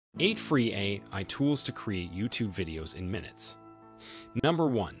8 free AI tools to create YouTube videos in minutes. Number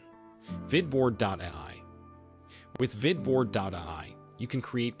 1. Vidboard.ai. With Vidboard.ai, you can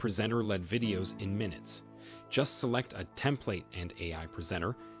create presenter-led videos in minutes. Just select a template and AI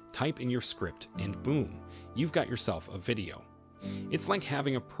presenter, type in your script, and boom, you've got yourself a video. It's like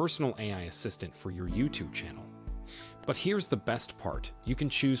having a personal AI assistant for your YouTube channel. But here's the best part. You can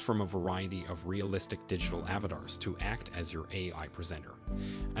choose from a variety of realistic digital avatars to act as your AI presenter.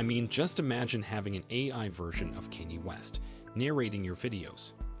 I mean, just imagine having an AI version of Kanye West narrating your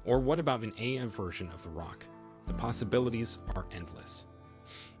videos. Or what about an AI version of The Rock? The possibilities are endless.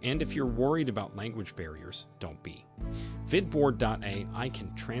 And if you're worried about language barriers, don't be. Vidboard.ai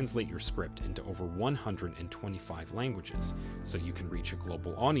can translate your script into over 125 languages, so you can reach a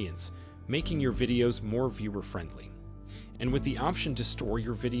global audience, making your videos more viewer-friendly. And with the option to store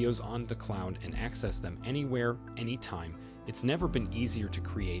your videos on the cloud and access them anywhere, anytime, it's never been easier to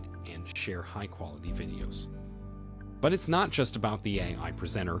create and share high-quality videos. But it's not just about the AI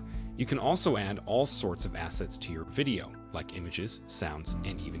presenter. You can also add all sorts of assets to your video, like images, sounds,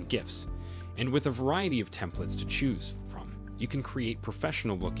 and even GIFs. And with a variety of templates to choose from, you can create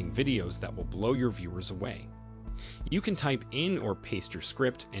professional-looking videos that will blow your viewers away. You can type in or paste your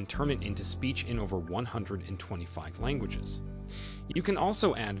script and turn it into speech in over 125 languages. You can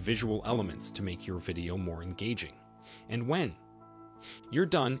also add visual elements to make your video more engaging. And when you're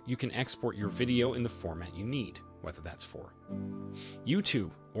done, you can export your video in the format you need, whether that's for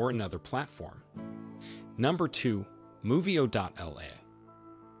YouTube or another platform. Number 2. Movio.la.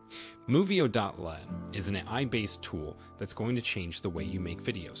 Movio.la is an AI-based tool that's going to change the way you make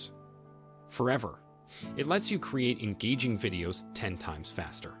videos forever. It lets you create engaging videos 10 times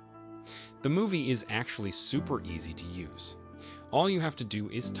faster. The movie is actually super easy to use. All you have to do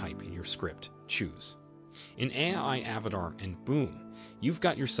is type in your script, choose an AI avatar, and boom, you've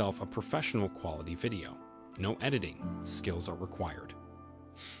got yourself a professional quality video. No editing skills are required.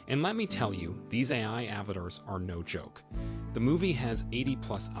 And let me tell you, these AI avatars are no joke. The movie has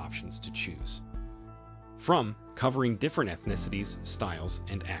 80+ options to choose from, covering different ethnicities, styles,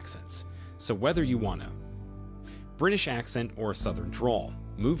 and accents. So whether you want a British accent or a southern drawl,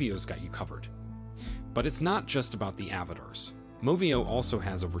 Movio's got you covered. But it's not just about the avatars. Movio also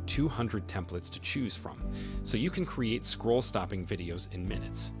has over 200 templates to choose from, so you can create scroll-stopping videos in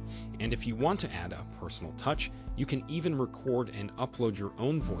minutes. And if you want to add a personal touch, you can even record and upload your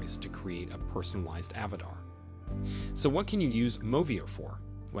own voice to create a personalized avatar. So what can you use Movio for?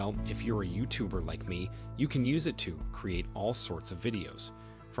 Well, if you're a YouTuber like me, you can use it to create all sorts of videos,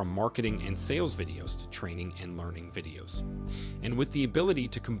 from marketing and sales videos to training and learning videos. And with the ability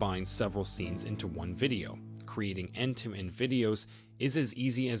to combine several scenes into one video, creating end-to-end videos is as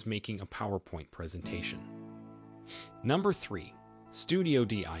easy as making a PowerPoint presentation. Number 3. Studio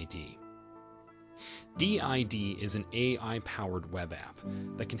DID. DID is an AI-powered web app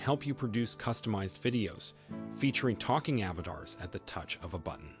that can help you produce customized videos featuring talking avatars at the touch of a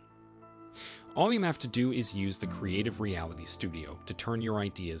button. All you have to do is use the Creative Reality Studio to turn your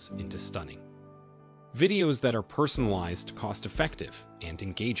ideas into stunning videos that are personalized, cost-effective, and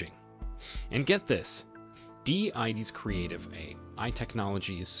engaging. And get this, DID's creative AI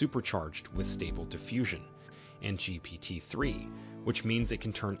technology is supercharged with Stable Diffusion and GPT-3, which means it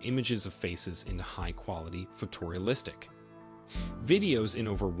can turn images of faces into high-quality, photorealistic videos in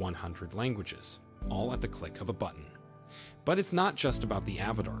over 100 languages, all at the click of a button. But it's not just about the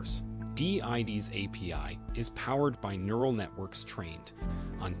avatars. DID's API is powered by neural networks trained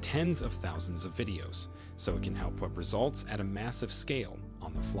on tens of thousands of videos, so it can output results at a massive scale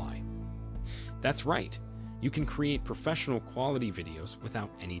on the fly. That's right, you can create professional quality videos without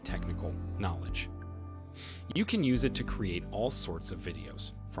any technical knowledge. You can use it to create all sorts of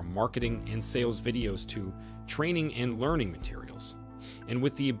videos, from marketing and sales videos to training and learning materials. And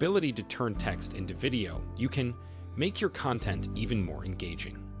with the ability to turn text into video, you can make your content even more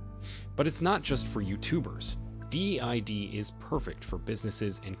engaging. But it's not just for YouTubers. DID is perfect for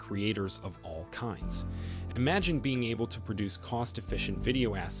businesses and creators of all kinds. Imagine being able to produce cost-efficient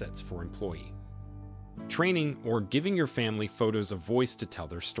video assets for employee training or giving your family photos of voice to tell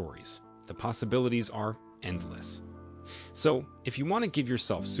their stories. The possibilities are endless. So, if you want to give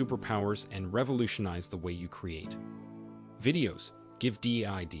yourself superpowers and revolutionize the way you create videos, give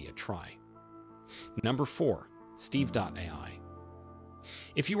DID a try. Number 4. Steve.ai.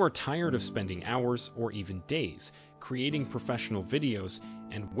 If you are tired of spending hours or even days creating professional videos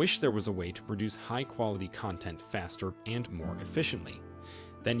and wish there was a way to produce high-quality content faster and more efficiently,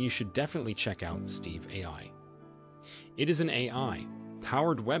 then you should definitely check out Steve AI. It is an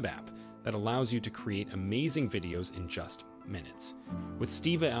AI-powered web app that allows you to create amazing videos in just minutes. With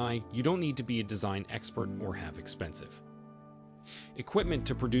Steve AI, you don't need to be a design expert or have expensive equipment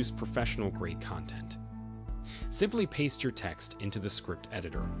to produce professional-grade content. Simply paste your text into the script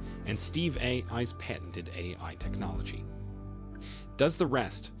editor, and Steve AI's patented AI technology does the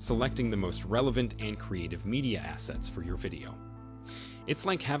rest, selecting the most relevant and creative media assets for your video. It's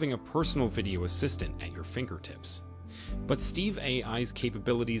like having a personal video assistant at your fingertips. But Steve AI's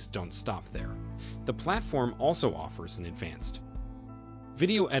capabilities don't stop there. The platform also offers an advanced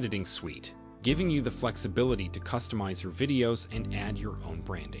video editing suite, giving you the flexibility to customize your videos and add your own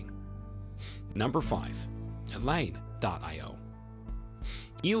branding. Number 5. Elaine.io.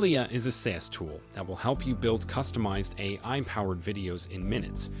 Elia is a SaaS tool that will help you build customized AI-powered videos in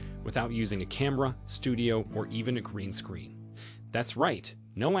minutes without using a camera, studio, or even a green screen. That's right,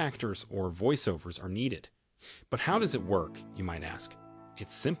 no actors or voiceovers are needed. But how does it work, you might ask?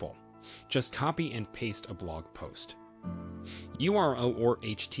 It's simple. Just copy and paste a blog post. URL or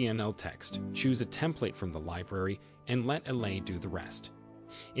HTML text, choose a template from the library, and let Elaine do the rest.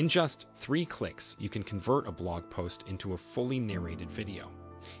 In just 3 clicks, you can convert a blog post into a fully narrated video.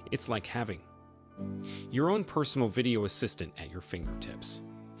 It's like having your own personal video assistant at your fingertips.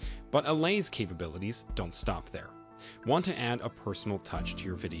 But Elaine's capabilities don't stop there. Want to add a personal touch to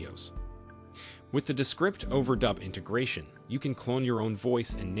your videos? With the Descript overdub integration, you can clone your own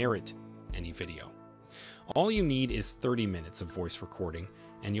voice and narrate any video. All you need is 30 minutes of voice recording,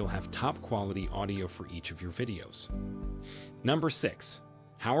 and you'll have top-quality audio for each of your videos. Number 6.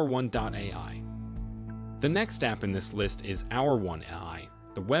 Our1.ai. The next app in this list is Our1.ai,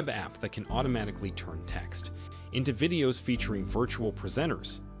 the web app that can automatically turn text into videos featuring virtual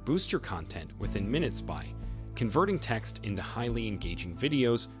presenters. Boost your content within minutes by converting text into highly engaging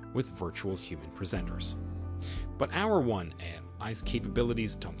videos with virtual human presenters. But Our1.ai's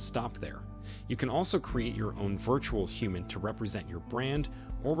capabilities don't stop there. You can also create your own virtual human to represent your brand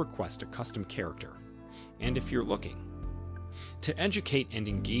or request a custom character. And if you're looking to educate and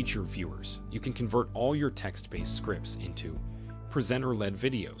engage your viewers, you can convert all your text-based scripts into presenter-led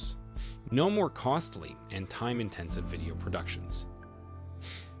videos. No more costly and time-intensive video productions.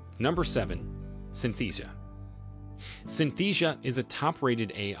 Number 7. Synthesia. Synthesia is a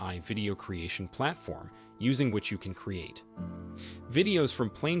top-rated AI video creation platform using which you can create videos from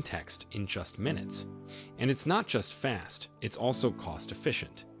plain text in just minutes. And it's not just fast, it's also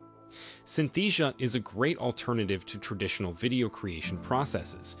cost-efficient. Synthesia is a great alternative to traditional video creation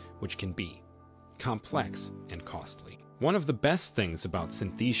processes, which can be complex and costly. One of the best things about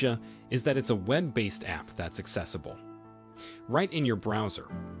Synthesia is that it's a web-based app that's accessible right in your browser.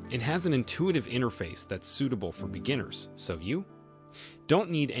 It has an intuitive interface that's suitable for beginners, so you don't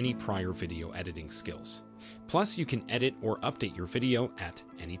need any prior video editing skills. Plus, you can edit or update your video at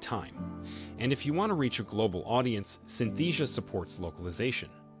any time. And if you want to reach a global audience, Synthesia supports localization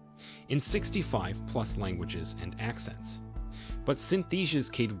in 65+ languages and accents. But Synthesia's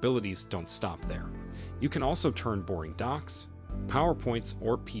capabilities don't stop there. You can also turn boring docs, PowerPoints,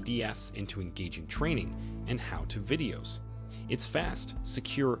 or PDFs into engaging training and how-to videos. It's fast,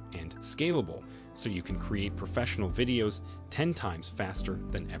 secure, and scalable, so you can create professional videos 10 times faster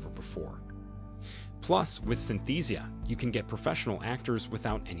than ever before. Plus, with Synthesia, you can get professional actors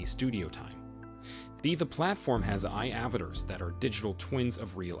without any studio time. The platform has AI avatars that are digital twins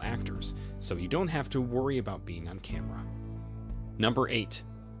of real actors, so you don't have to worry about being on camera. Number 8.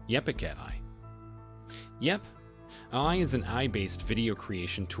 Yepic.ai. Yep.ai is an AI-based video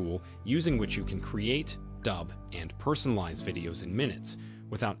creation tool using which you can create, dub, and personalize videos in minutes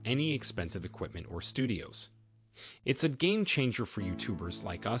without any expensive equipment or studios. It's a game changer for YouTubers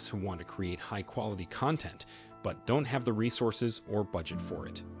like us who want to create high-quality content but don't have the resources or budget for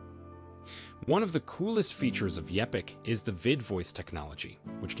it. One of the coolest features of Yepic is the vid voice technology,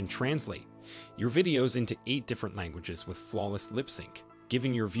 which can translate your videos into 8 different languages with flawless lip sync,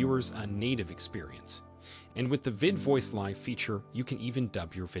 giving your viewers a native experience. And with the vid voice live feature, you can even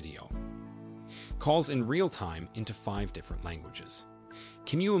dub your video calls in real time into 5 different languages.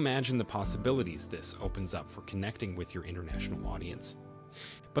 Can you imagine the possibilities this opens up for connecting with your international audience?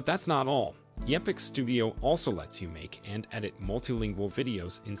 But that's not all. Yepic Studio also lets you make and edit multilingual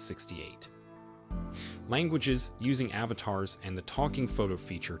videos in 68 languages using avatars and the talking photo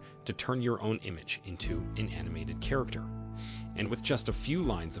feature to turn your own image into an animated character. And with just a few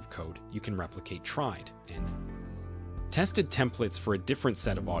lines of code, you can replicate tried and tested templates for a different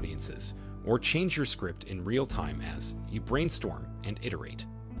set of audiences, or change your script in real time as you brainstorm and iterate.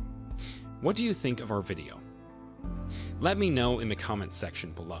 What do you think of our video? Let me know in the comments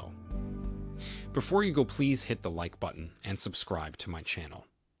section below. Before you go, please hit the like button and subscribe to my channel.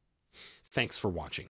 Thanks for watching.